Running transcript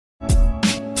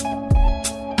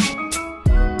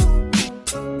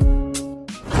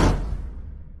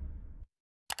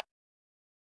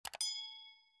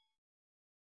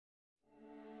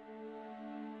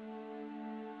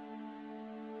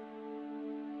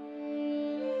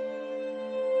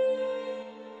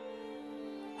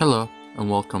and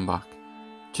welcome back.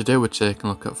 Today we're taking a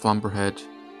look at Flamborough Head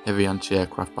Heavy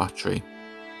Anti-Aircraft Battery,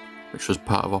 which was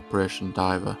part of Operation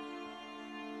Diver.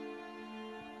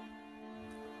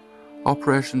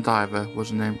 Operation Diver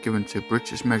was a name given to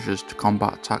British measures to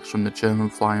combat attacks from the German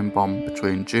flying bomb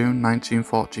between June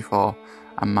 1944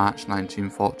 and March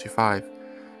 1945.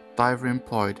 Diver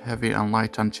employed heavy and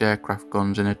light anti-aircraft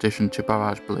guns in addition to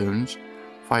barrage balloons,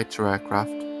 fighter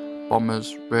aircraft,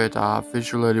 bombers, radar,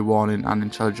 visual early warning and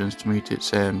intelligence to meet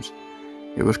its aims.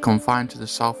 It was confined to the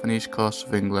south and east coasts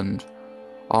of England.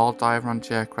 All diver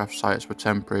anti-aircraft sites were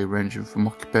temporary, ranging from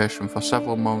occupation for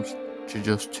several months to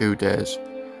just 2 days.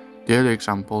 The early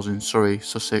examples in Surrey,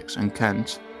 Sussex and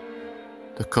Kent,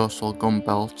 the coastal gun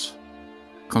belt,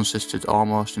 consisted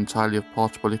almost entirely of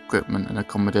portable equipment and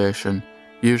accommodation,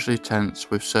 usually tents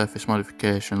with surface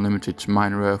modification limited to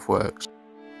minor earthworks.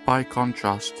 By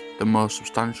contrast, the most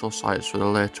substantial sites were the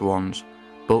later ones,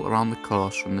 built around the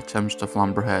coast from the Thames to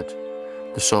Flamborough Head,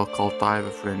 the so-called diver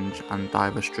fringe and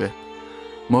diver strip.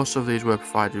 Most of these were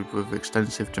provided with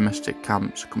extensive domestic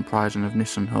camps comprising of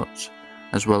Nissen huts,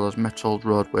 as well as metalled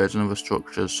roadways and other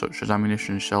structures such as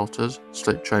ammunition shelters,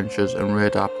 slit trenches and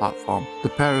radar platform. The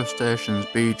pair of stations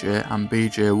BJ and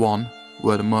BJ1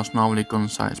 were the most normally gun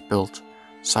sites built,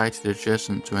 sited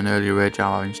adjacent to an early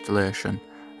radar installation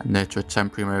and later a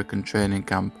temporary American training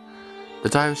camp. The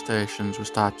diver stations were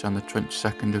started on the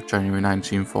 22nd of January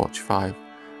 1945,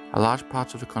 a large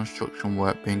part of the construction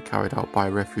work being carried out by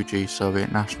refugee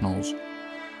Soviet nationals.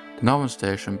 The northern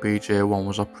station BJ1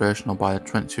 was operational by the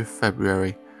 20th of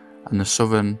February and the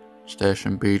southern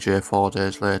station BJ 4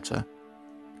 days later.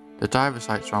 The diver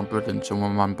sites around Bridlington were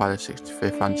manned by the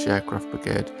 65th Anti-Aircraft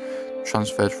Brigade,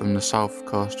 transferred from the south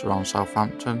coast around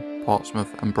Southampton,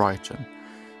 Portsmouth and Brighton.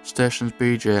 Stations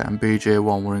BJ and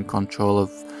BJ1 were in control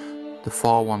of the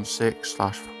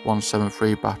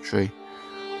 416/173 battery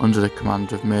under the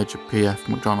command of Major P.F.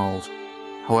 MacDonald.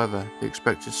 However, the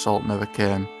expected assault never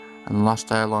came, and the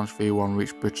last air-launched V1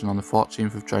 reached Britain on the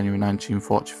 14th of January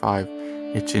 1945,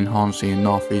 hitting Hornsey in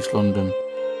north-east London.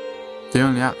 The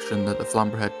only action that the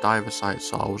Flamborough Head diver site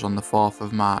saw was on the 4th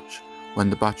of March, when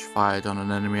the battery fired on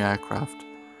an enemy aircraft.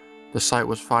 The site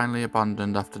was finally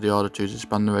abandoned after the order to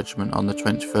disband the regiment on the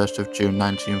 21st of June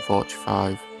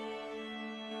 1945.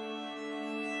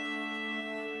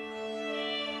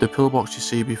 The pillbox you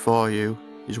see before you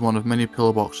is one of many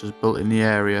pillboxes built in the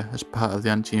area as part of the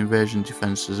anti-invasion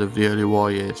defences of the early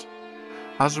war years.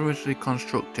 As originally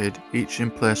constructed, each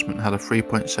emplacement had a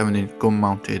 3.7-inch gun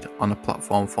mounted on a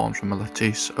platform formed from a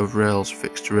lattice of rails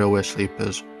fixed to railway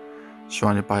sleepers,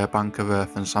 surrounded by a bank of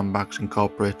earth and sandbags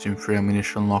incorporating 3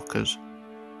 ammunition lockers.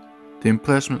 The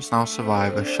emplacements now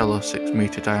survive as shallow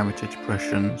 6-metre diameter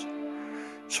depressions,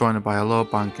 surrounded by a low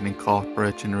bank and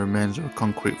incorporating the remains of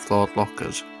concrete floored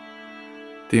lockers.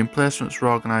 The emplacements were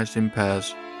organised in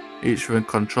pairs, each with a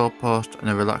control post and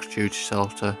a relaxed duty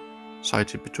shelter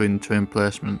sited between the 2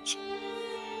 emplacements.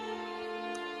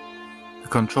 The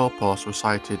control posts were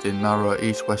sited in narrow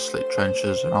east-west slit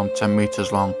trenches around 10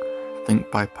 metres long,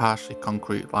 linked by partially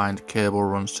concrete-lined cable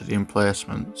runs to the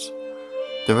emplacements.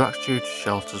 The relaxed duty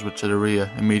shelters were to the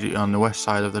rear, immediately on the west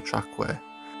side of the trackway.